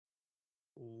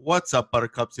What's up,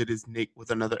 Buttercups? It is Nick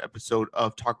with another episode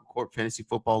of Taco Court Fantasy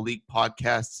Football League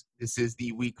podcast. This is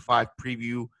the Week 5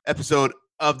 preview episode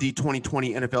of the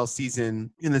 2020 NFL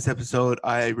season. In this episode,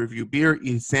 I review beer,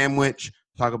 eat a sandwich,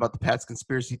 talk about the Pats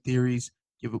conspiracy theories,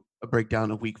 give a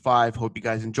breakdown of Week 5. Hope you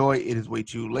guys enjoy. It is way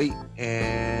too late,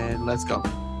 and let's go.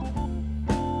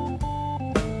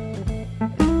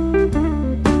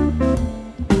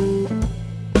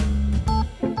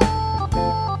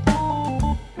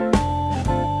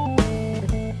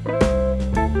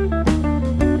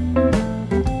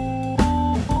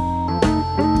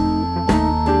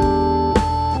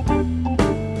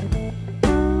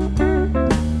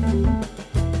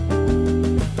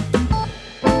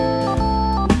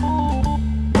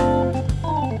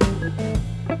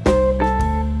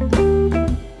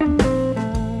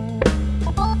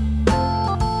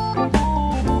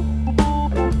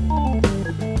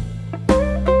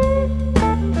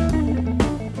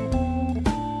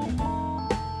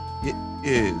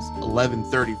 Is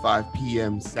 11:35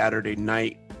 p.m. Saturday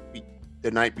night, the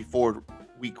night before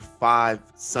Week 5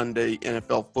 Sunday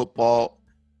NFL football.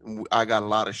 I got a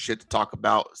lot of shit to talk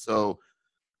about, so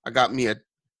I got me a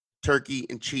turkey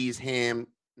and cheese ham,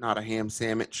 not a ham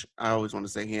sandwich. I always want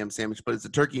to say ham sandwich, but it's a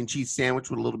turkey and cheese sandwich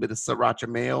with a little bit of sriracha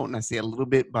mayo, and I say a little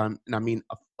bit, but I mean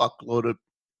a fuckload of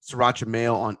sriracha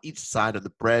mayo on each side of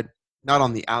the bread, not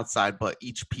on the outside, but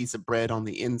each piece of bread on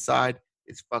the inside.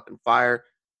 It's fucking fire.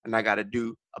 And I got to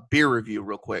do a beer review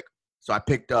real quick. So I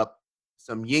picked up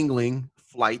some Yuengling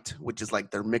Flight, which is like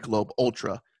their Michelob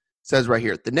Ultra. It says right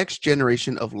here, the next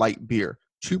generation of light beer,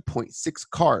 2.6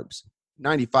 carbs,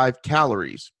 95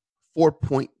 calories,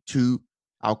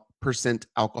 4.2%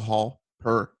 alcohol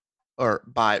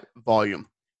by volume.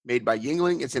 Made by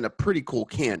Yuengling. It's in a pretty cool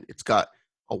can. It's got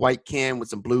a white can with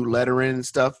some blue lettering and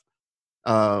stuff.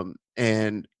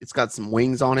 And it's got some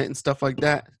wings on it and stuff like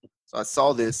that. So I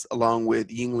saw this along with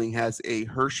Yuengling has a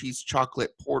Hershey's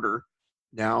chocolate porter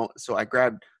now. So I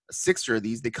grabbed a sixer of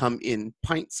these. They come in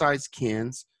pint-sized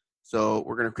cans. So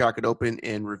we're going to crack it open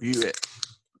and review it.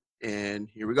 And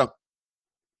here we go.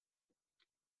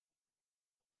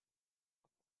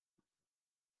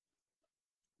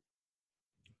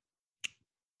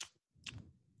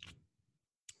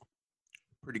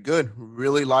 Pretty good.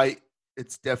 Really light.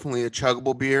 It's definitely a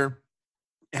chuggable beer.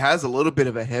 It has a little bit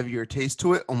of a heavier taste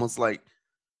to it, almost like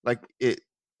it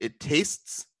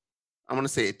tastes. I'm gonna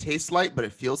say it tastes light, but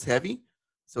it feels heavy.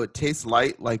 So it tastes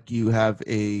light, like you have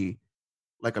a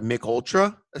Mich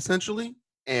Ultra essentially,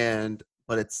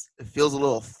 but it feels a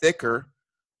little thicker,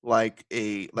 like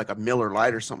a Miller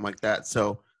Lite or something like that.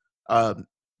 So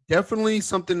definitely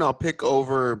something I'll pick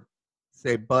over,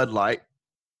 say, Bud Light.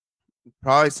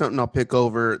 Probably something I'll pick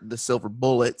over the Silver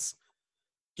Bullets.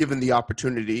 Given the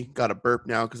opportunity, got a burp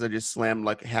now because I just slammed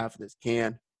like half of this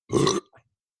can.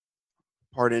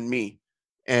 Pardon me.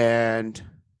 And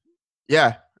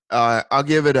yeah, I'll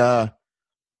give it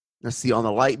let's see, on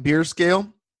the light beer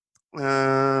scale,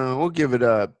 we'll give it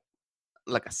a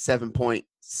 7.6.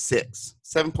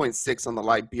 7.6 on the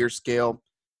light beer scale.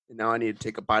 And now I need to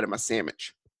take a bite of my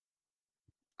sandwich.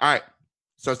 All right.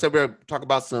 So I said we're going to talk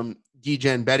about some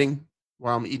DGen betting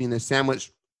while I'm eating this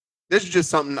sandwich. This is just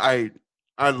something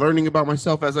I'm learning about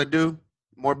myself as I do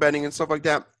more betting and stuff like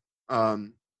that.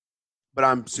 But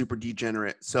I'm super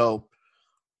degenerate. So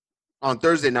on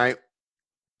Thursday night,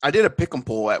 I did a pick 'em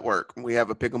poll at work. We have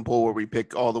a pick 'em poll where we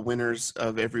pick all the winners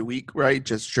of every week, right?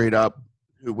 Just straight up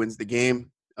who wins the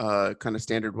game, kind of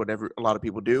standard, whatever a lot of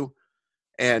people do.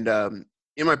 And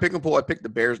in my pick 'em poll, I picked the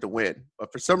Bears to win.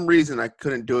 But for some reason, I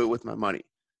couldn't do it with my money.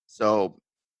 So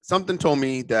something told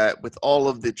me that with all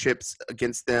of the chips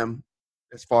against them,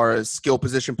 as far as skill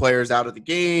position players out of the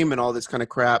game and all this kind of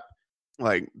crap,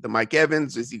 like the Mike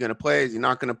Evans, is he going to play? Is he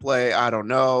not going to play? I don't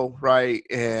know, right?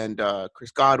 And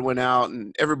Chris Godwin out,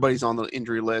 and everybody's on the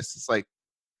injury list. It's like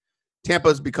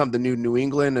Tampa's become the new New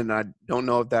England, and I don't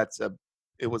know if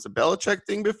it was a Belichick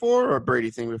thing before or a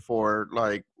Brady thing before.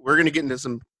 Like, we're going to get into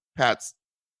some Pats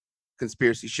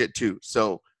conspiracy shit too.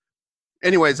 So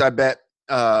anyways, I bet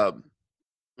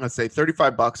let's say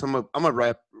 $35. I'm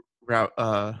gonna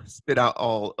spit out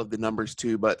all of the numbers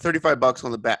too, but $35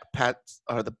 on the Pats,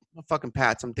 or the fucking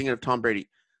Pats. I'm thinking of Tom Brady.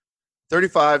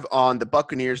 35 on the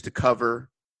Buccaneers to cover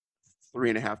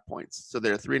 3.5 points. So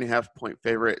they're a 3.5 point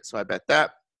favorite. So I bet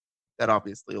that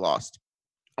obviously lost.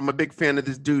 I'm a big fan of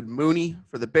this dude Mooney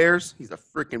for the Bears. He's a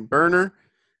freaking burner.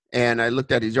 And I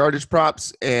looked at his yardage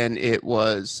props, and it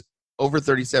was over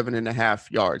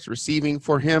 37.5 yards receiving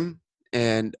for him.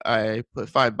 And I put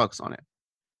 $5 on it.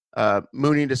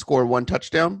 Mooney to score 1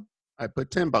 touchdown, I put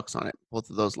 $10 on it. Both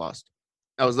of those lost.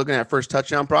 I was looking at first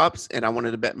touchdown props, and I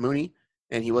wanted to bet Mooney,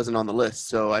 and he wasn't on the list.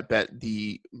 So I bet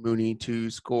the Mooney to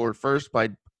score first by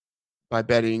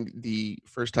betting the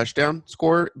first touchdown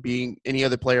score being any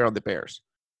other player on the Bears.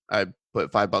 I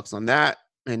put $5 on that,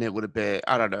 and it would have been,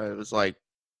 I don't know, it was like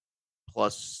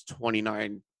plus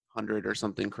 2,900 or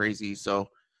something crazy. So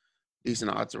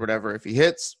decent odds or whatever if he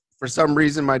hits. For some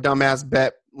reason, my dumbass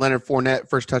bet Leonard Fournette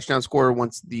first touchdown scorer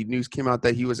once the news came out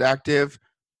that he was active.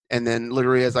 And then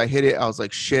literally as I hit it, I was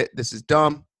like, shit, this is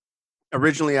dumb.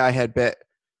 Originally, I had bet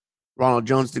Ronald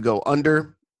Jones to go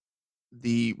under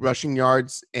the rushing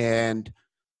yards. And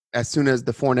as soon as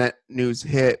the Fournette news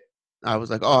hit, I was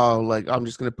like, oh, like I'm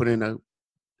just going to put in a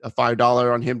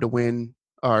 $5 on him to win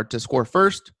or to score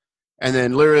first. And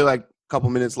then literally like a couple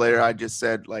minutes later, I just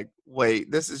said like,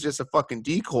 wait, this is just a fucking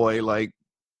decoy. Like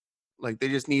they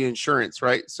just need insurance,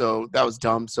 right? So that was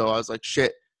dumb. So I was like,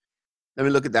 shit, let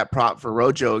me look at that prop for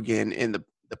Rojo again. And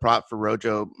the prop for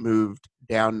Rojo moved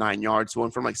down 9 yards, so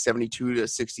went from like 72 to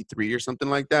 63 or something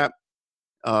like that,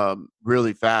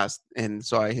 really fast. And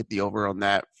so I hit the over on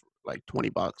that for like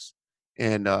 $20.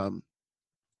 And that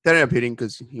ended up hitting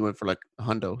because he went for like a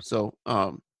hundo. So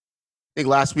I think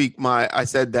last week I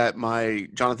said that my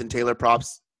Jonathan Taylor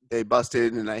props, they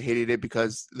busted, and I hated it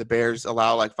because the Bears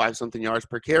allow like 5-something yards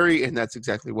per carry, and that's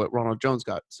exactly what Ronald Jones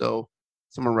got. So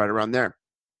somewhere right around there.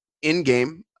 In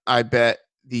game, I bet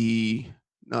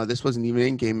no, this wasn't even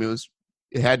in game.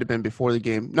 It had to have been before the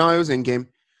game. No, it was in game.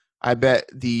 I bet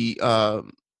the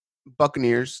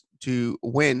Buccaneers to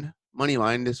win money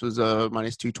line. This was a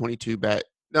minus 222 bet.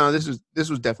 No, this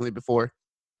was definitely before.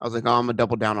 I was like, oh, I'm gonna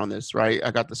double down on this, right?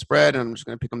 I got the spread, and I'm just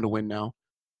gonna pick them to win now.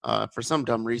 For some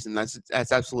dumb reason, that's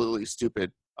absolutely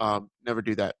stupid. Never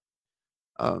do that.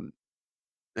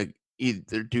 Like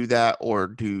either do that or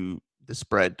do the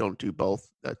spread. Don't do both.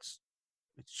 It's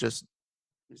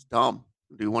dumb.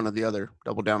 Do one or the other.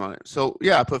 Double down on it. So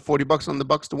yeah, I put $40 on the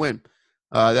Bucks to win.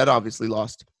 That obviously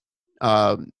lost.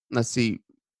 Let's see.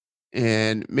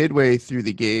 And midway through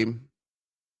the game,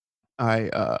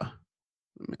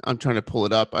 I'm trying to pull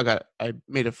it up. I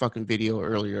made a fucking video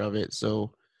earlier of it,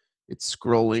 so it's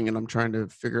scrolling, and I'm trying to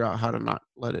figure out how to not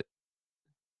let it.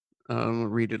 I'm gonna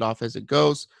read it off as it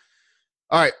goes.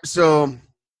 All right, so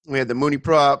we had the Mooney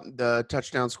prop, the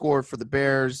touchdown score for the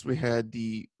Bears. We had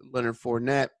the Leonard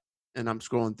Fournette, and I'm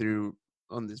scrolling through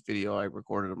on this video I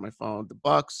recorded on my phone, the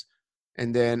Bucks.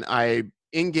 And then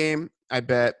in game, I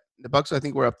bet the Bucks, I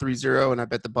think we're up 3-0, and I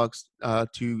bet the Bucks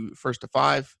to first to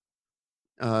 5.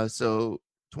 So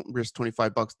risk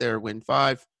 $25 there, win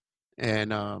 5,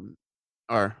 and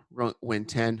or win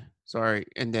 10. Sorry.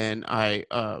 And then I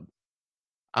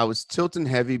was tilting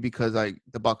heavy because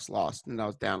the Bucks lost, and I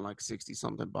was down like 60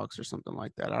 something bucks or something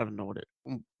like that. I don't know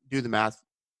do the math.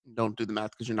 Don't do the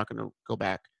math because you're not going to go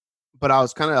back. But I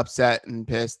was kind of upset and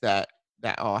pissed that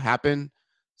all happened.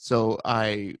 So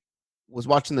I was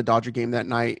watching the Dodger game that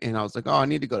night, and I was like, oh, I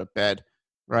need to go to bed,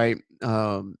 right?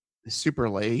 Super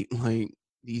late. Like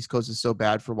the East Coast is so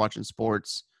bad for watching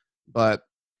sports. But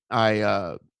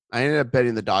I ended up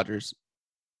betting the Dodgers,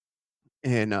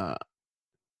 and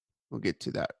we'll get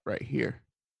to that right here.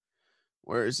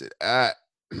 Where is it at?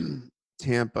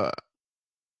 Tampa.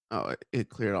 Oh, it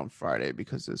cleared on Friday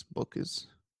because this book it's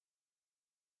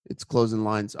closing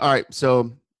lines. All right,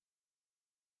 so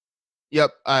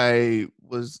yep, I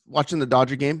was watching the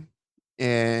Dodger game,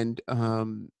 and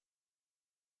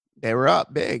they were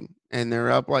up big, and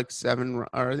they're up like 7, or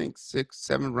I think 6,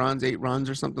 7 runs, 8 runs,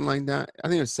 or something like that. I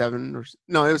think it was 7, or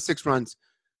no, it was 6 runs.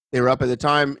 They were up at the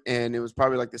time, and it was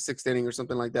probably like the 6th inning or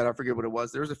something like that. I forget what it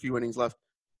was. There was a few innings left,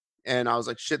 and I was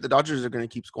like, shit, the Dodgers are going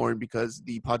to keep scoring because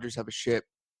the Padres have a shit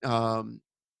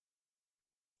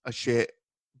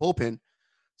bullpen.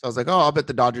 So I was like, oh, I'll bet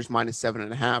the Dodgers minus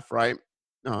 7.5, right?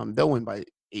 They'll win by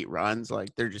 8 runs. Like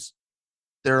they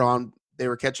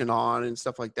were catching on and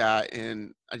stuff like that.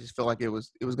 And I just felt like it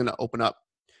was going to open up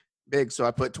big. So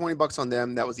I put $20 on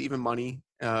them. That was even money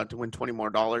to win $20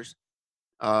 more.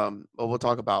 But we'll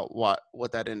talk about what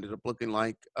that ended up looking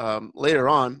like later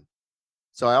on.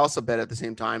 So I also bet at the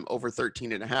same time over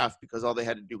 13.5 because all they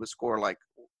had to do was score like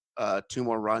 2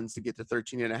 more runs to get to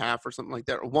 13.5 or something like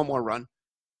that, or 1 more run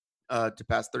to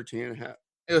pass 13.5.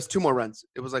 It was 2 more runs.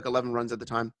 It was like 11 runs at the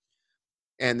time,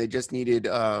 and they just needed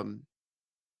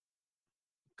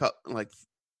like a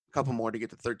couple more to get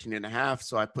to 13.5.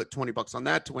 So I put $20 on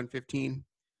that to win 15.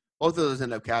 Both of those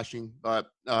ended up cashing, but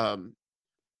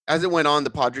as it went on, the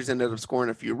Padres ended up scoring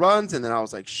a few runs, and then I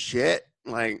was like, shit,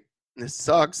 like this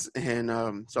sucks. And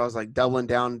so I was like double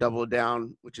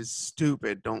down, which is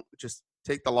stupid. Don't just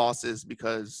take the losses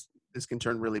because this can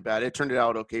turn really bad. It turned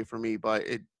out okay for me, but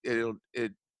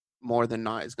it more than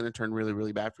not is going to turn really,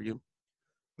 really bad for you.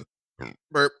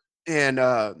 Burp. And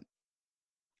I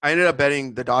ended up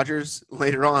betting the Dodgers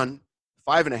later on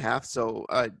 5.5. So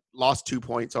I lost 2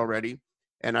 points already.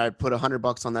 And I put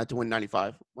 $100 on that to win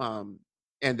 95. And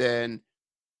then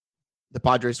the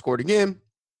Padres scored again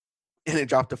and it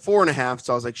dropped to 4.5.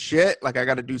 So I was like, shit, like I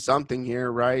got to do something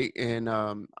here, right?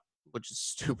 And which is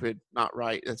stupid, not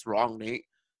right. That's wrong, Nate.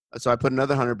 So I put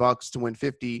another $100 to win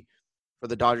 50 for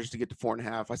the Dodgers to get to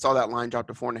 4.5. I saw that line drop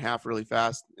to 4.5 really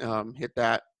fast. Hit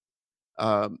that,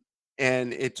 um,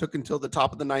 and it took until the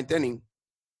top of the ninth inning,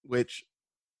 which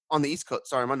on the East Coast.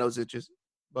 Sorry, my nose itches,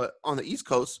 but on the East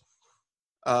Coast,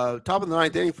 top of the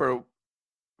ninth inning for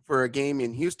a game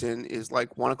in Houston is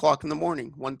like 1 o'clock in the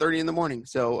morning, 1:30 in the morning.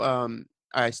 So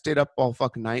I stayed up all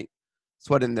fucking night,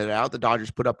 sweating that out. The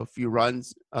Dodgers put up a few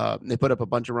runs. They put up a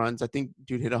bunch of runs. I think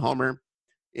dude hit a homer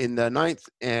in the ninth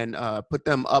and put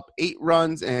them up 8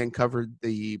 runs and covered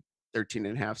the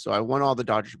 13.5. So I won all the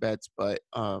Dodgers bets, but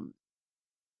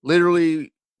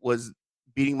literally was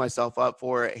beating myself up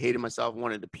for it, hated myself,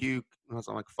 wanted to puke. And I was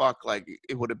like, fuck, like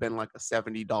it would have been like a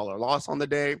 $70 loss on the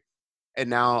day. And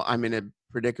now I'm in a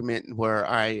predicament where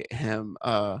I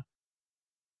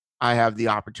have the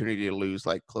opportunity to lose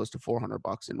like close to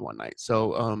 $400 in one night.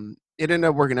 So it ended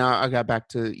up working out. I got back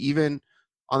to even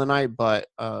on the night, but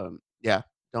yeah,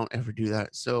 don't ever do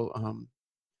that. So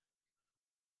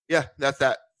yeah, that's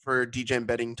that for DJ and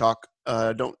betting talk.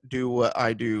 Don't do what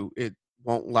I do. It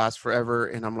won't last forever,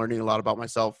 and I'm learning a lot about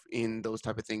myself in those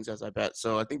type of things as I bet.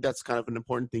 So I think that's kind of an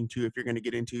important thing too if you're going to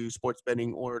get into sports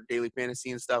betting or daily fantasy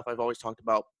and stuff. I've always talked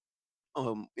about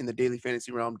in the daily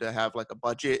fantasy realm to have like a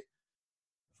budget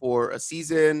for a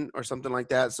season or something like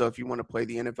that. So if you want to play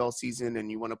the NFL season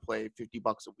and you want to play $50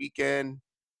 a weekend,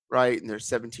 right? And there's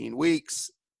 17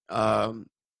 weeks um,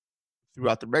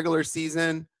 throughout the regular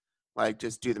season, like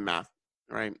just do the math,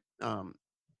 right?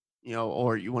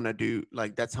 Or you want to do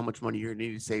like that's how much money you're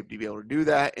needing to save to be able to do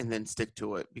that, and then stick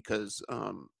to it because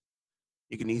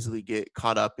you can easily get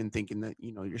caught up in thinking that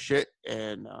you're shit,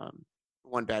 and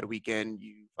one bad weekend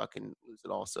you fucking lose it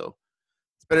all. So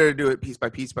it's better to do it piece by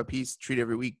piece, treat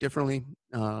every week differently,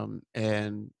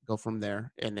 and go from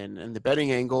there. And then in the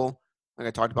betting angle, like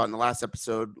I talked about in the last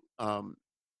episode,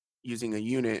 using a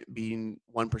unit being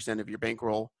 1% of your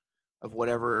bankroll of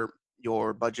whatever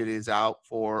your budget is out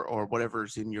for or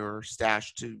whatever's in your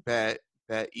stash to bet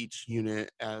each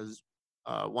unit as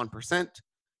 1%.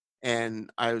 And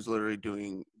I was literally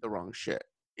doing the wrong shit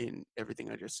in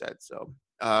everything I just said. So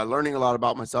learning a lot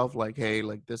about myself, like, hey,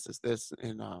 like this is this,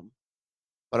 and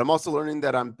but I'm also learning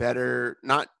that I'm better,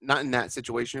 not in that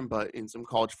situation, but in some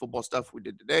college football stuff we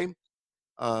did today.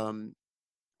 Um,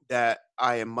 that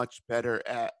I am much better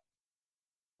at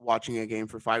watching a game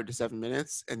for 5 to 7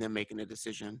 minutes and then making a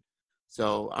decision.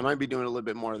 So I might be doing a little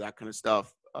bit more of that kind of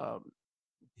stuff.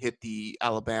 Hit the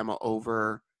Alabama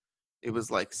over. It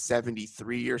was like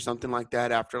 73 or something like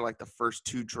that after like the first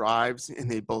 2 drives, and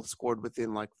they both scored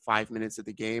within like 5 minutes of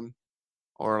the game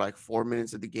or like 4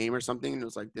 minutes of the game or something. And it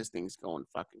was like, this thing's going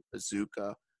fucking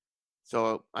bazooka.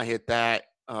 So I hit that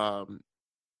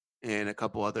and a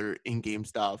couple other in-game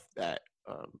stuff that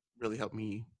really helped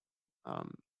me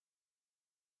um,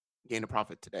 gain a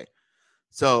profit today.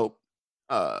 So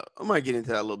I might get into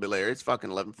that a little bit later. It's fucking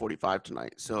 11:45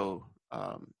 tonight. So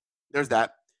there's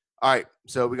that. All right.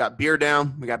 So we got beer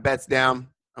down. We got bets down.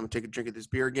 I'm gonna take a drink of this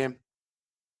beer again.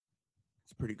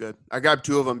 It's pretty good. I grabbed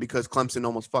 2 of them because Clemson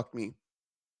almost fucked me.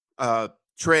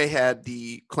 Trey had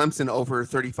the Clemson over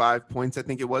 35 points, I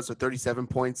think it was, or 37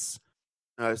 points.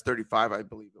 It's 35, I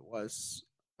believe it was.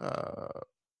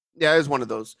 Yeah, it was one of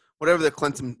those. Whatever the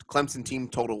Clemson team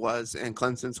total was, and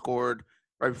Clemson scored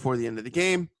right before the end of the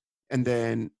game, and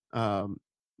then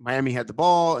Miami had the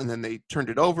ball, and then they turned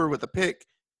it over with a pick,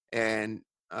 and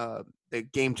the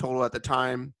game total at the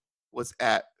time was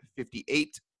at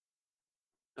 58.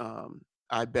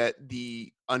 I bet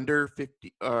the under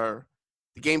 50, or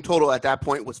the game total at that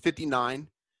point was 59.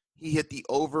 He hit the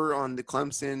over on the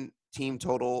Clemson team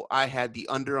total. I had the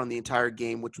under on the entire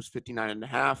game, which was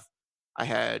 59.5. I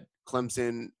had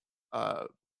Clemson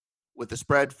with the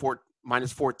spread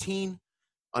minus 14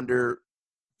 under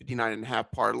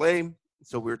 59.5 parlay.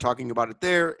 So we were talking about it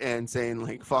there and saying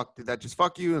like, fuck, did that just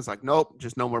fuck you? And it's like, nope,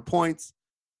 just no more points.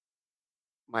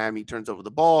 Miami turns over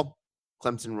the ball.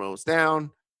 Clemson rolls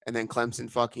down. And then Clemson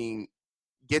fucking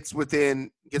gets the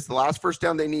last first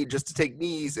down they need just to take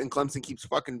knees. And Clemson keeps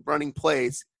fucking running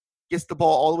plays, gets the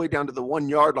ball all the way down to the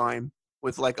 1-yard line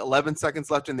with like 11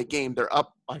 seconds left in the game. They're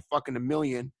up by fucking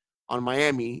 1,000,000 on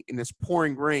Miami in this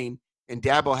pouring rain. And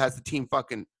Dabo has the team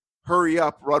fucking hurry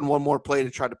up, run one more play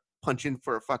to try to punch in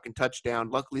for a fucking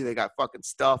touchdown. Luckily, they got fucking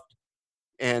stuffed.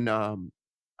 And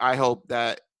I hope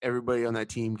that everybody on that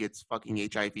team gets fucking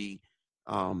HIV.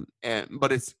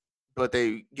 But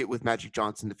they get with Magic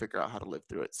Johnson to figure out how to live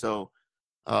through it. So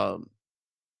at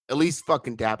least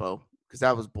fucking Dabo, because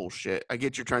that was bullshit. I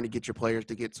get you're trying to get your players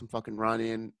to get some fucking run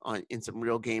in some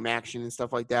real game action and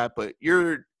stuff like that, but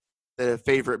you're the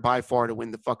favorite by far to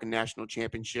win the fucking national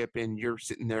championship, and you're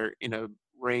sitting there in a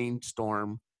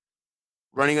rainstorm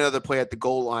running another play at the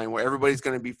goal line where everybody's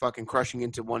going to be fucking crushing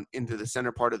into the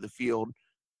center part of the field,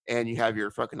 and you have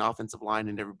your fucking offensive line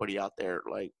and everybody out there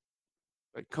like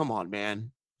come on,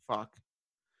 man, fuck.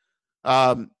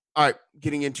 All right,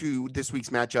 getting into this week's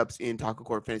matchups in Taco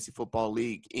Court Fantasy Football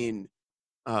League in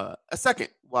a second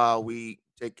while we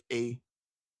take a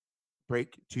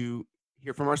break to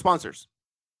hear from our sponsors,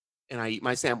 and I eat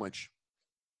my sandwich.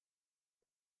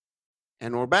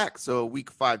 And we're back. So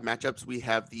week 5 matchups, we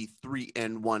have the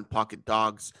 3-1 Pocket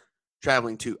Dogs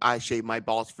traveling to I Shave My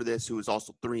Balls for This, who is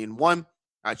also 3-1.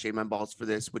 I Shave My Balls for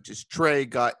This, which is Trey,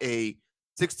 got a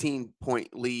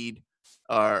 16-point lead,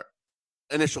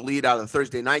 initial lead out of the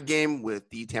Thursday night game with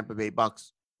the Tampa Bay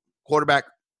Bucks quarterback.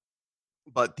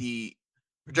 But the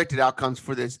projected outcomes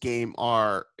for this game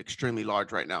are extremely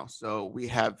large right now. So we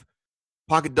have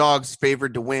Pocket Dogs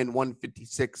favored to win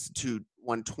 156 to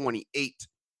 128.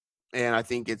 And I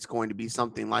think it's going to be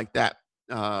something like that.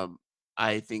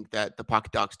 I think that the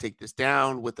Pocket Dogs take this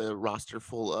down with a roster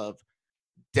full of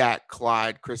Dak,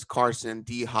 Clyde, Chris Carson,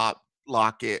 D-Hop,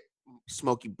 Lockett,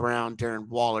 Smokey Brown, Darren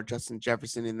Waller, Justin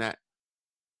Jefferson in that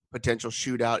potential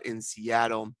shootout in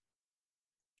Seattle.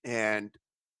 And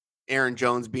Aaron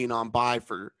Jones being on bye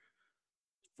for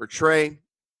Trey,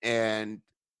 and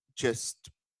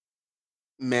just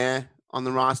meh on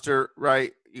the roster,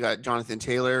 right? You got Jonathan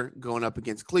Taylor going up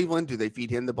against Cleveland. Do they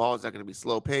feed him the ball? Is that going to be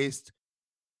slow paced?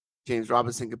 James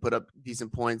Robinson could put up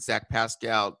decent points. Zach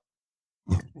Pascal.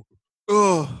 He's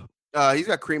got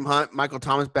Kareem Hunt, Michael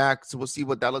Thomas back, so we'll see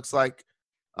what that looks like.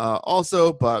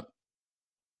 But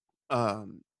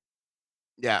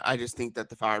yeah, I just think that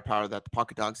the firepower that the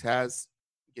Pocket Dogs has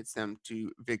gets them to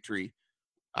victory.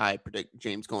 I predict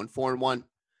James going 4-1.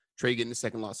 Trey getting the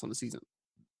second loss on the season.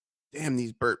 Damn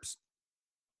these burps.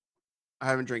 I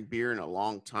haven't drank beer in a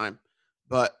long time.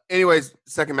 But anyways,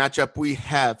 second matchup, we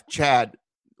have Chad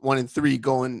 1-3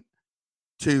 going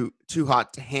to Too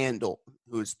Hot to Handle,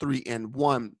 who is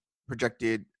 3-1.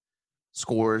 Projected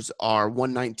scores are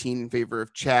 119 in favor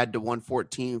of Chad to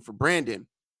 114 for Brandon.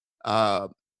 I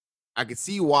could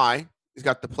see why he's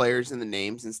got the players and the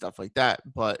names and stuff like that.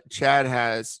 But Chad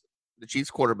has the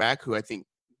Chiefs quarterback, who I think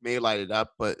may light it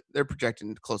up, but they're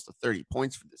projecting close to 30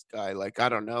 points for this guy. Like, I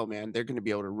don't know, man. They're going to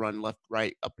be able to run left,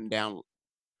 right, up and down,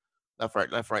 left,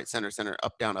 right, center,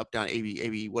 up, down,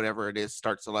 AB, whatever it is,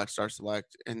 start,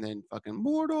 select, and then fucking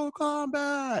Mortal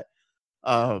Kombat.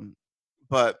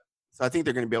 But so I think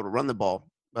they're going to be able to run the ball.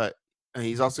 But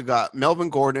he's also got Melvin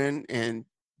Gordon and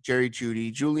Jerry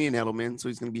Jeudy, Julian Edelman. So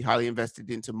he's going to be highly invested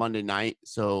into Monday night.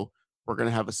 So we're going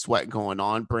to have a sweat going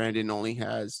on. Brandon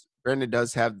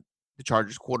does have the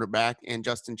Chargers quarterback and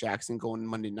Justin Jackson going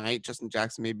Monday night. Justin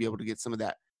Jackson may be able to get some of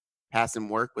that passing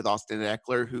work with Austin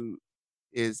Eckler, who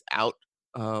is out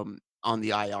on the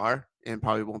IR and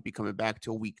probably won't be coming back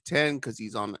till week 10 because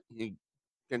he's going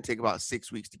to take about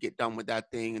 6 weeks to get done with that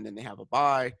thing, and then they have a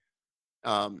bye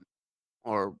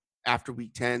or after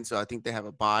week 10. So I think they have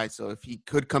a bye. So if he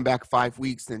could come back 5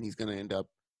 weeks, then he's going to end up,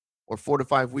 or 4 to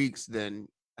 5 weeks, then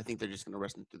I think they're just going to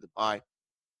rest him through the bye.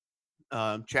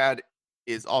 Chad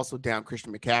is also down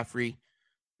Christian McCaffrey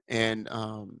and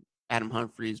Adam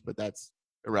Humphries, but that's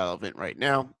irrelevant right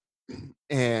now.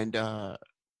 And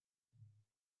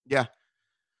yeah,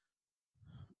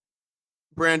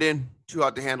 Brandon, Too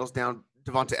Hot to Handle's down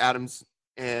Devonta Adams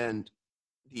and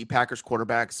the Packers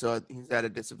quarterback, so he's at a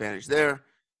disadvantage there.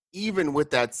 Even with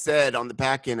that said, on the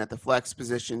back end at the flex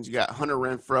positions, you got Hunter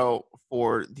Renfrow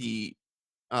for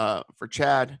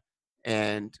Chad,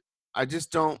 and I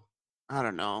just don't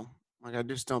know. Like, I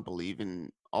just don't believe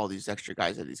in all these extra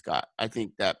guys that he's got. I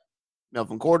think that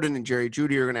Melvin Gordon and Jerry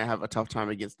Jeudy are going to have a tough time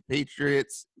against the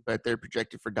Patriots, but they're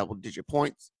projected for double-digit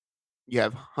points. You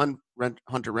have Hunter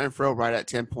Renfrow right at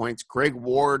 10 points. Greg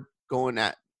Ward going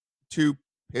at 2,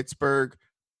 Pittsburgh,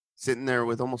 sitting there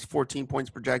with almost 14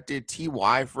 points projected.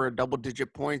 T.Y. for a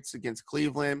double-digit points against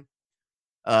Cleveland.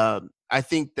 I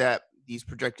think that these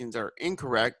projections are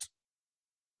incorrect,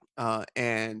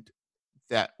 and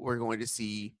that we're going to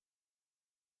see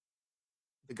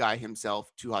the guy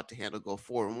himself, Too Hot to Handle, go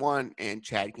 4-1, and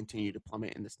Chad continue to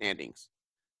plummet in the standings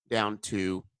down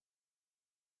to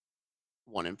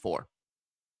 1-4.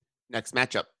 Next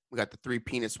matchup, we got the 3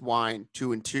 Penis Wine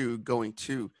 2-2 going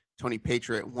to Tony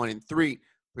Patriot 1-3.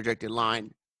 Projected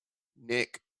line,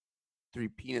 Nick 3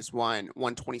 penis wine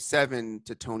 127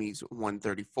 to Tony's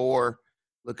 134.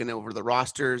 Looking over the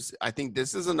rosters, I think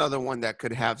this is another one that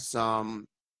could have some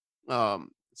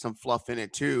fluff in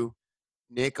it too.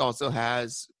 Nick also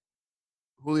has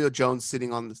Julio Jones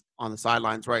sitting on the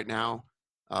sidelines right now,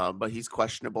 but he's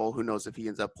questionable. Who knows if he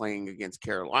ends up playing against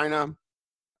Carolina?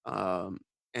 And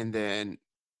then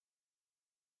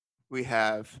we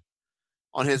have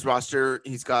on his roster,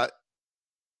 he's got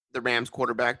the Rams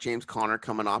quarterback James Conner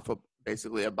coming off of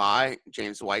basically a bye.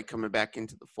 James White coming back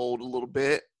into the fold a little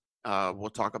bit. We'll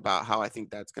talk about how I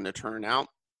think that's going to turn out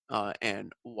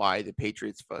and why the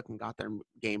Patriots fucking got their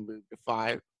game moved to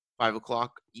 5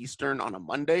 o'clock Eastern on a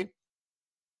Monday.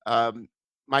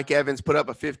 Mike Evans put up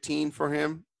a 15 for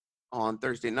him on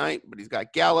Thursday night, but he's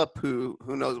got Gallup, who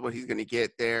knows what he's going to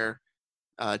get there.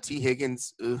 T.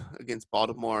 Higgins against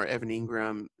Baltimore, Evan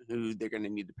Ingram, who they're going to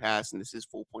need to pass, and this is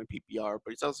full point PPR.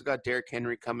 But he's also got Derrick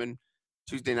Henry coming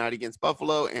Tuesday night against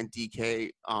Buffalo and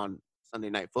DK on Sunday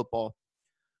Night Football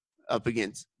up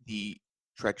against the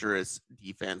treacherous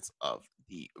defense of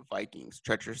the Vikings.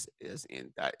 Treacherous is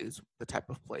in that is the type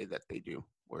of play that they do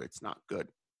where it's not good.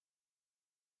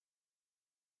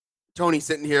 Tony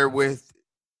sitting here with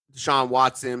Deshaun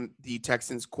Watson, the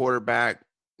Texans quarterback,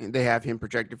 and they have him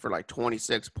projected for like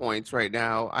 26 points right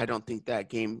now. I don't think that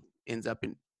game ends up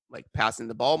in like passing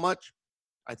the ball much.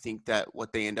 I think that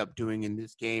what they end up doing in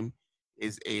this game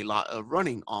is a lot of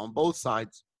running on both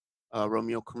sides.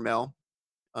 Romeo Crennel.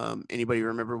 Anybody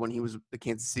remember when he was the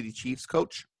Kansas City Chiefs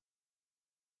coach?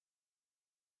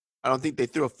 I don't think they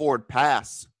threw a forward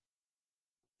pass.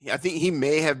 I think he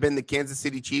may have been the Kansas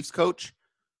City Chiefs coach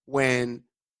when,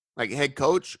 like head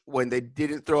coach, when they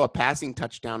didn't throw a passing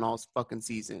touchdown all fucking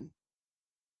season.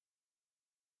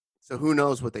 So who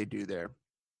knows what they do there.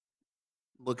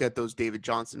 Look at those David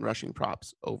Johnson rushing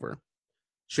props over.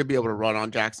 Should be able to run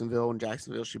on Jacksonville, and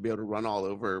Jacksonville should be able to run all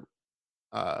over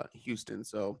Houston.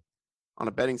 So on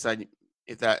a betting side,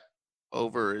 if that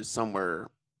over is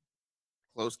somewhere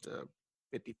close to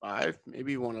 55,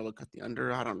 maybe you want to look at the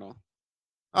under. I don't know.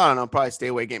 Probably stay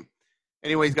away game.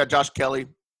 Anyway, he's got Josh Kelly,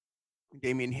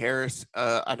 Damian Harris.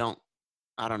 I don't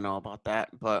know about that,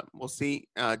 but we'll see.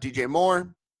 DJ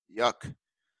Moore, yuck.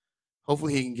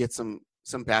 Hopefully he can get some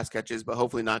pass catches, but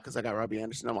hopefully not because I got Robbie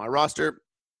Anderson on my roster.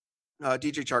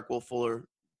 DJ Chark, Will Fuller,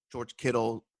 George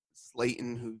Kittle,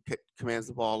 Slayton, who commands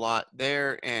the ball a lot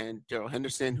there, and Darrell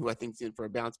Henderson, who I think is in for a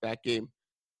bounce-back game.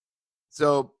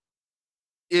 So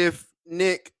if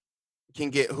Nick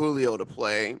can get Julio to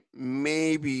play,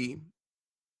 maybe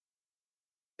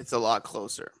it's a lot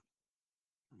closer.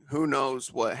 Who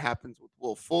knows what happens with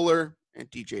Will Fuller and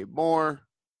DJ Moore,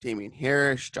 Damian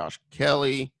Harris, Josh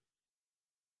Kelly.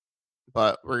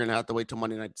 But we're going to have to wait till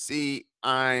Monday night to see.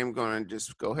 I'm going to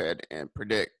just go ahead and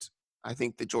predict. I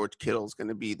think that George Kittle is going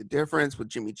to be the difference with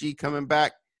Jimmy G coming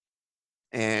back.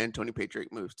 And Tony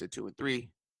Patrick moves to 2-3.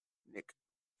 Nick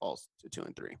falls to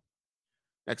 2-3.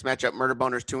 Next matchup, Murder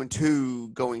Boners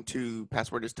 2-2, going to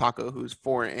Password is Taco, who's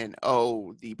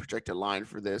 4-0. The projected line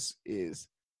for this is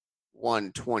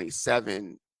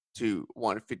 127 to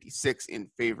 156 in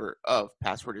favor of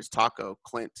Password is Taco.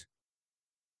 Clint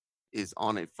is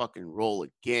on a fucking roll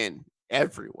again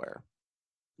everywhere.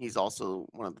 He's also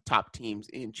one of the top teams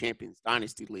in Champions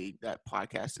Dynasty League. That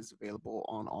podcast is available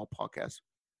on all podcast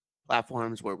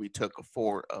platforms, where we took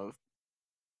 4 of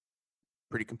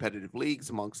pretty competitive leagues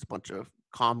amongst a bunch of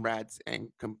comrades and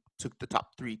took the top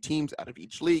 3 teams out of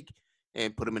each league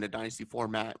and put them in a dynasty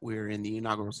format. We're in the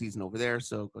inaugural season over there,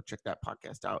 so go check that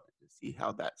podcast out and see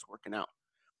how that's working out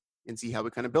and see how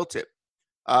we kind of built it.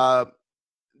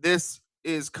 This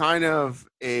is kind of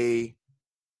a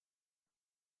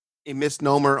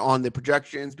misnomer on the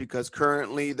projections because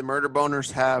currently the Murder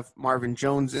Boners have Marvin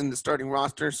Jones in the starting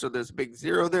roster, so there's a big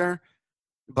 0 there.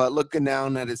 But looking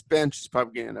down at his bench, he's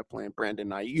probably going to end up playing Brandon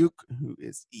Ayuk, who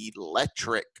is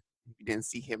electric. If you didn't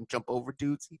see him jump over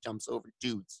dudes, he jumps over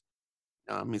dudes.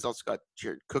 He's also got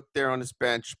Jared Cook there on his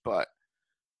bench, but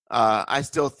I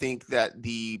still think that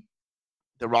the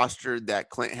roster that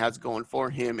Clint has going for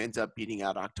him ends up beating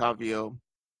out Octavio.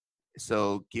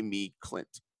 So give me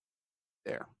Clint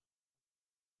there.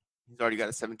 He's already got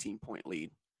a 17-point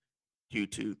lead due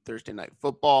to Thursday Night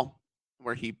Football,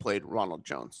 where he played Ronald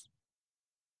Jones.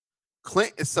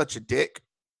 Clint is such a dick.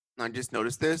 I just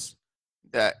noticed this,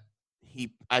 that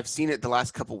I've seen it the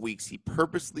last couple of weeks. He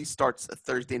purposely starts a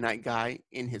Thursday night guy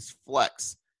in his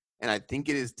flex. And I think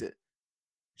it is to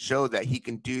show that he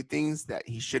can do things that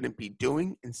he shouldn't be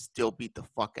doing and still beat the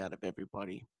fuck out of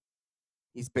everybody.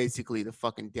 He's basically the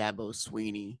fucking Dabo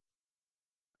Sweeney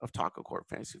of Taco Court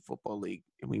Fantasy Football League.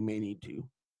 And we may need to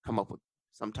come up with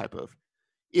some type of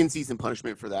in-season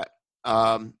punishment for that.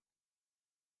 Um,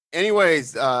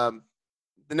 anyways, the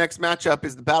next matchup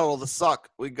is the Battle of the Suck.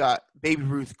 We got Baby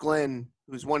Ruth Glenn,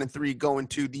 who's 1-3, going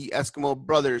to the Eskimo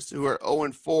Brothers, who are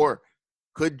 0-4.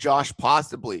 Could Josh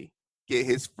possibly get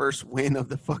his first win of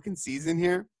the fucking season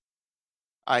here?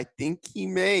 I think he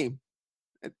may.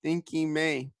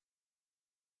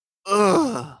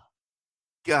 Ugh.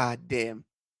 God damn.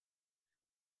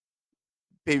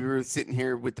 Baby Ruth sitting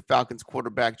here with the Falcons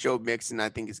quarterback, Joe Mixon, I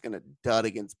think is going to dud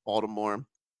against Baltimore.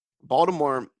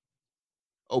 Baltimore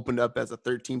opened up as a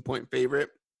 13-point favorite.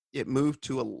 It moved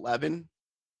to 11.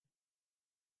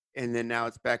 And then now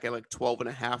it's back at like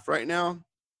 12.5 right now.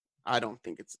 I don't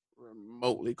think it's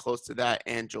remotely close to that.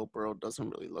 And Joe Burrow doesn't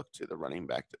really look to the running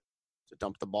back to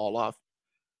dump the ball off.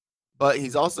 But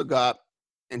he's also got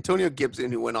Antonio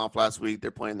Gibson, who went off last week.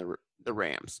 They're playing the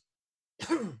Rams.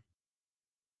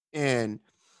 And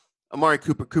Amari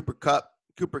Cooper Kupp,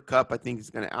 I think is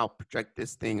going to out-project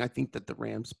this thing. I think that the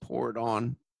Rams poured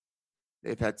on.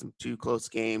 They've had some 2 close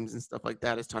games and stuff like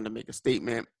that. It's time to make a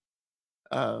statement.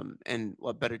 And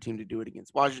what better team to do it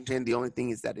against Washington? The only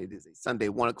thing is that it is a Sunday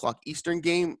 1:00 Eastern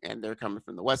game, and they're coming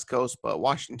from the West Coast. But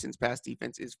Washington's pass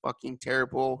defense is fucking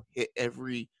terrible. Hit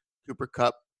every Cooper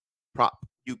Kupp prop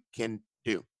you can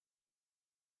do.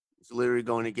 It's literally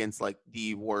going against like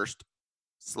the worst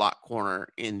slot corner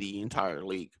in the entire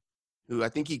league, who I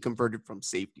think he converted from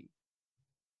safety.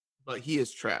 But he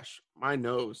is trash. My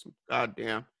nose. God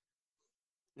damn.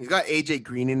 He's got AJ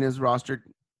Green in his roster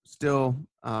still.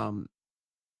 He's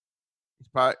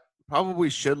probably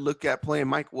should look at playing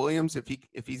Mike Williams if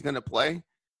he's going to play.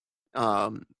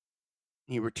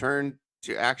 He returned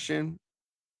to action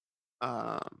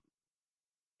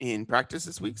in practice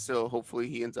this week, so hopefully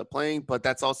he ends up playing. But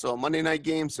that's also a Monday night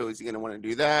game, so is he going to want to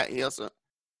do that? He also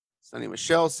Sonny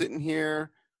Michel sitting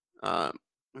here,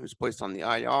 who's placed on the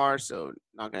IR, so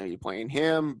not going to be playing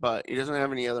him. But he doesn't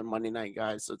have any other Monday night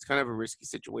guys, so it's kind of a risky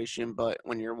situation. But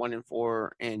when you're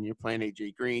 1-4 and you're playing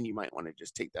AJ Green, you might want to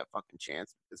just take that fucking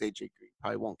chance because AJ Green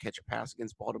probably won't catch a pass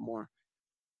against Baltimore.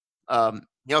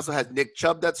 He also has Nick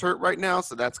Chubb that's hurt right now,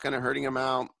 so that's kind of hurting him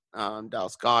out.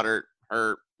 Dallas Goedert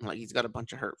hurt. Like he's got a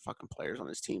bunch of hurt fucking players on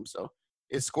his team, so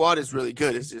his squad is really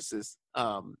good. It's just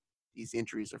these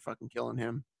injuries are fucking killing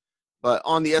him. But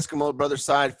on the Eskimo Brothers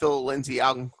side, Phil Lindsay,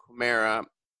 Alvin Kamara,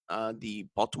 the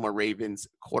Baltimore Ravens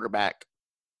quarterback,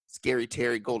 Scary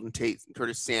Terry, Golden Tate,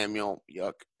 Curtis Samuel,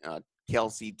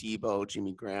 Kelsey, Debo,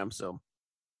 Jimmy Graham. So,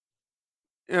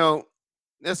 the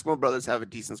Eskimo Brothers have a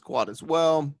decent squad as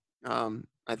well.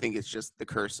 I think it's just the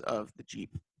curse of the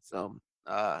Jeep. So,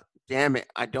 damn it,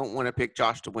 I don't want to pick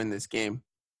Josh to win this game.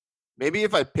 Maybe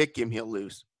if I pick him, he'll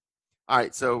lose. All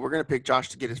right, so we're going to pick Josh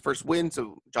to get his first win.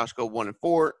 So Josh go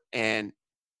 1-4, and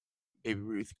Baby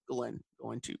Ruth Glenn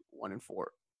going to 1-4.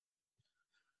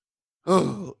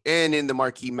 Oh, and in the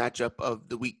marquee matchup of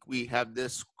the week, we have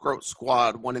this Groat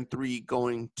squad 1-3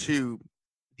 going to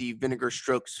the Vinegar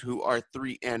Strokes, who are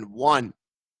 3-1.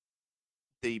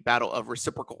 The battle of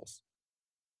reciprocals.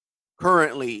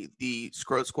 Currently, the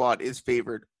Scroat squad is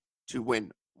favored to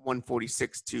win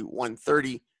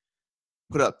 146-130.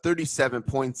 Put up 37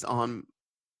 points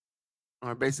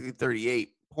or basically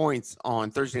 38 points on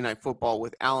Thursday Night Football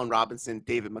with Allen Robinson,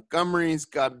 David Montgomery's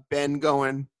got Ben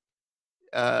going,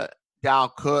 Dal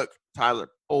Cook, Tyler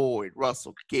Boyd,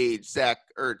 Russell Gage, Zach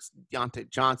Ertz, Deontay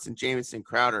Johnson, Jamison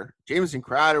Crowder. Jamison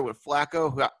Crowder with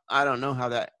Flacco, who I don't know how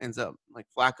that ends up. Like,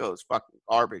 Flacco is fucking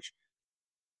garbage.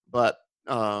 But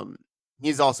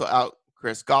he's also out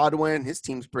Chris Godwin. His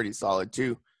team's pretty solid,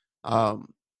 too.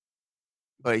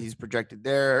 But he's projected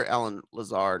there. Alan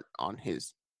Lazard on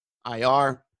his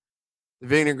IR. The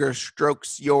Vinegar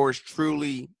Strokes, yours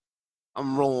truly.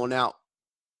 I'm rolling out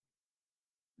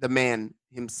the man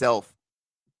himself,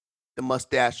 the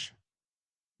mustache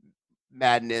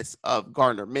madness of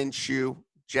Gardner Minshew,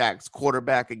 Jags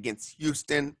quarterback against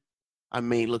Houston. I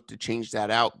may look to change that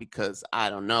out because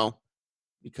I don't know.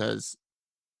 Because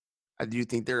I do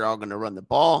think they're all going to run the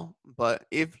ball. But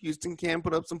if Houston can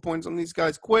put up some points on these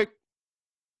guys quick,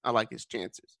 I like his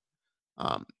chances.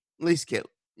 At least get,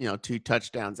 2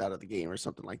 touchdowns out of the game or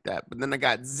something like that. But then I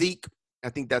got Zeke. I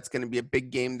think that's going to be a big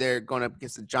game there going up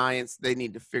against the Giants. They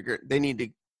need to,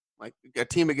 like, a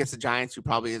team against the Giants who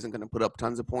probably isn't going to put up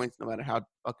tons of points no matter how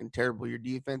fucking terrible your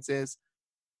defense is.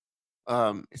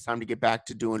 It's time to get back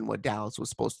to doing what Dallas was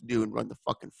supposed to do and run the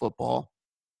fucking football.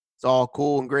 It's all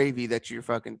cool and gravy that you're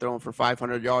fucking throwing for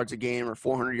 500 yards a game or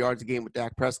 400 yards a game with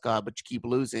Dak Prescott, but you keep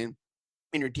losing.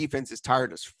 And your defense is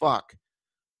tired as fuck.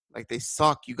 Like, they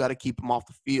suck. You got to keep them off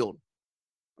the field.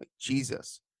 Like,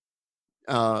 Jesus.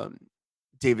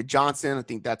 David Johnson, I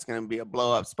think that's going to be a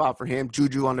blow-up spot for him.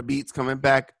 Juju on the beats coming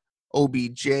back.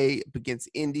 OBJ against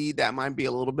Indy. That might be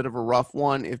a little bit of a rough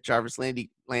one if Jarvis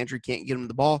Landry can't get him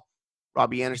the ball.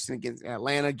 Robbie Anderson against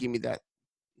Atlanta. Give me that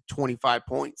 25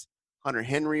 points. Hunter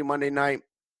Henry Monday night.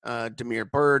 Damiere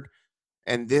Byrd.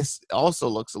 And this also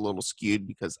looks a little skewed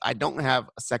because I don't have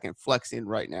a second flex in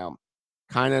right now.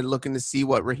 Kind of looking to see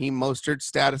what Raheem Mostert's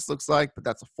status looks like, but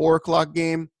that's a 4 o'clock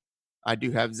game. I do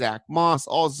have Zach Moss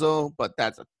also, but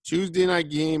that's a Tuesday night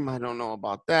game. I don't know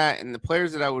about that. And the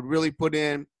players that I would really put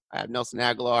in, I have Nelson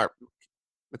Aguilar,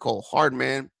 Nicole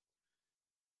Hardman,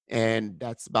 and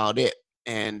that's about it.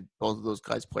 And both of those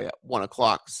guys play at 1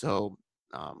 o'clock. So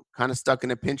kind of stuck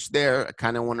in a pinch there. I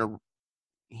kind of want to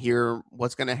hear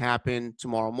what's going to happen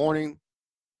tomorrow morning.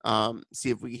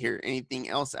 See if we hear anything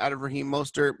else out of Raheem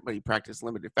Mostert, but he practiced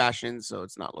limited fashion, so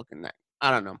it's not looking that. I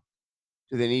don't know.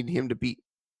 Do they need him to beat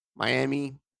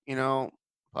Miami?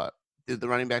 But do the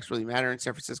running backs really matter in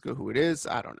San Francisco? Who it is?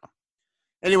 I don't know.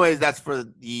 Anyways, that's for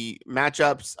the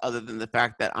matchups. Other than the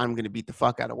fact that I'm going to beat the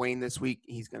fuck out of Wayne this week,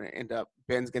 Ben's going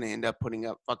to end up putting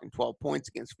up fucking 12 points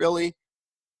against Philly,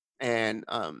 and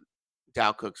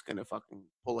Dow Cook's going to fucking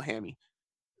pull a hammy.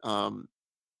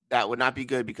 That would not be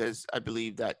good because I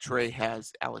believe that Trey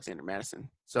has Alexander Madison.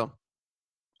 So,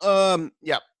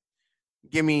 yeah,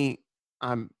 give me.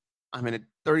 I'm in a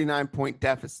 38-point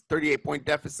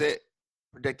deficit,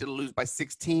 predicted to lose by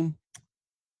 16.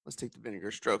 Let's take the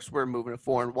Vinegar Strokes. We're moving to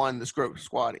 4-1. The Stroke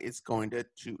Squad is going to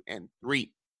 2-3.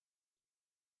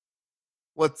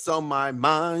 What's on my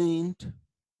mind?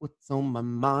 The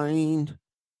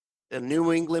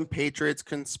New England Patriots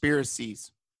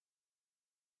conspiracies.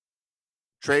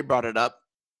 Trey brought it up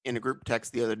in a group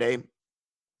text the other day.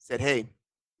 Said, hey,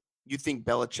 you think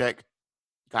Belichick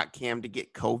got Cam to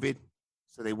get COVID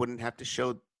so they wouldn't have to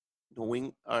show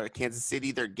Kansas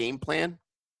City their game plan?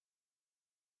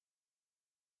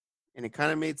 And it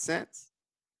kind of made sense.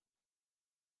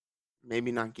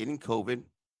 Maybe not getting COVID,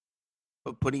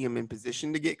 but putting him in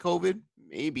position to get COVID?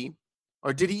 Maybe.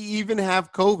 Or did he even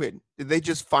have COVID? Did they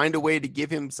just find a way to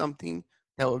give him something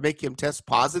that would make him test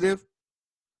positive?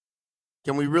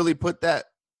 Can we really put that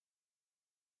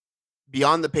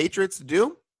beyond the Patriots to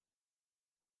do?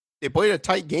 They played a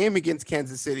tight game against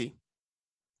Kansas City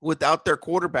without their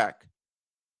quarterback.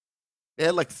 They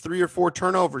had like 3 or 4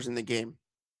 turnovers in the game.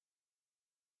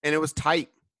 And it was tight.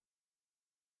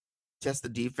 Just the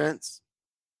defense.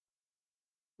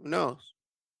 Who knows?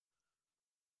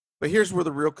 But here's where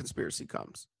the real conspiracy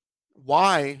comes.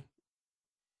 Why?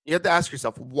 You have to ask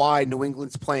yourself why New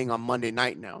England's playing on Monday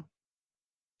night now.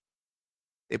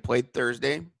 They played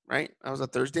Thursday, right? That was a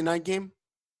Thursday night game.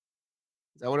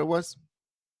 Is that what it was?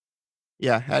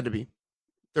 Yeah, it had to be.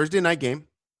 Thursday night game.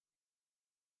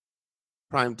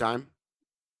 Prime time.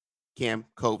 Cam,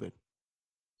 COVID.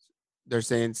 They're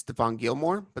saying Stephon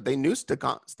Gilmore, but they knew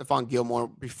Stephon Gilmore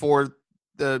before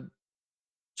the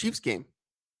Chiefs game.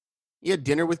 He had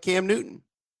dinner with Cam Newton.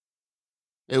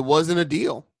 It wasn't a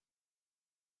deal.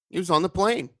 He was on the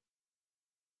plane.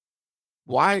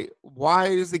 Why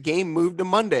is the game moved to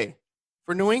Monday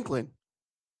for New England?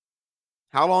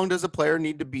 How long does a player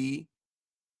need to be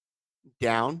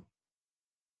down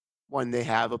when they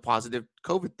have a positive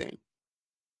COVID thing?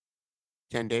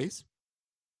 10 days.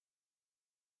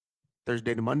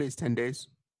 Thursday to Monday is 10 days.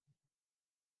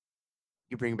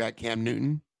 You bring back Cam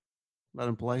Newton, let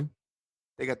him play.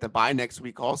 They got the bye next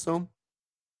week also.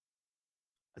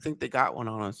 I think they got one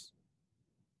on us.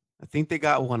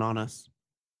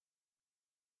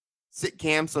 Sit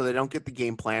Cam so they don't get the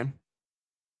game plan.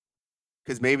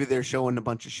 Because maybe they're showing a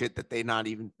bunch of shit that they know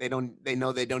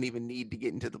they don't even need to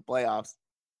get into the playoffs.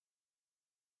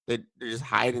 They're just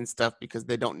hiding stuff because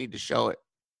they don't need to show it.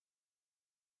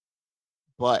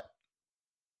 But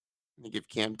you give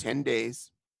Cam 10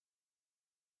 days.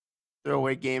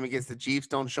 Throwaway game against the Chiefs.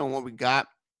 Don't show them what we got.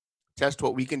 Test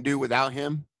what we can do without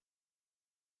him.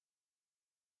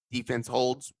 Defense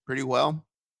holds pretty well.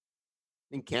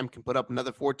 I think Cam can put up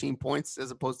another 14 points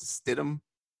as opposed to Stidham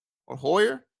or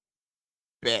Hoyer.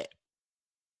 Bet.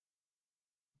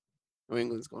 New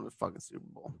England's going to the fucking Super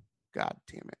Bowl. God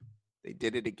damn it. They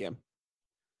did it again.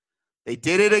 It's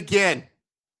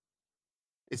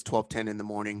 12:10 in the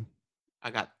morning.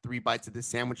 I got 3 bites of this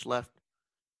sandwich left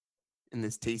in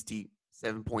this tasty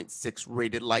 7.6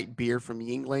 rated light beer from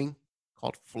Yuengling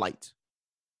called Flight.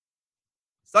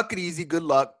 Suck it easy. Good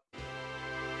luck.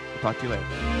 I'll talk to you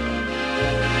later.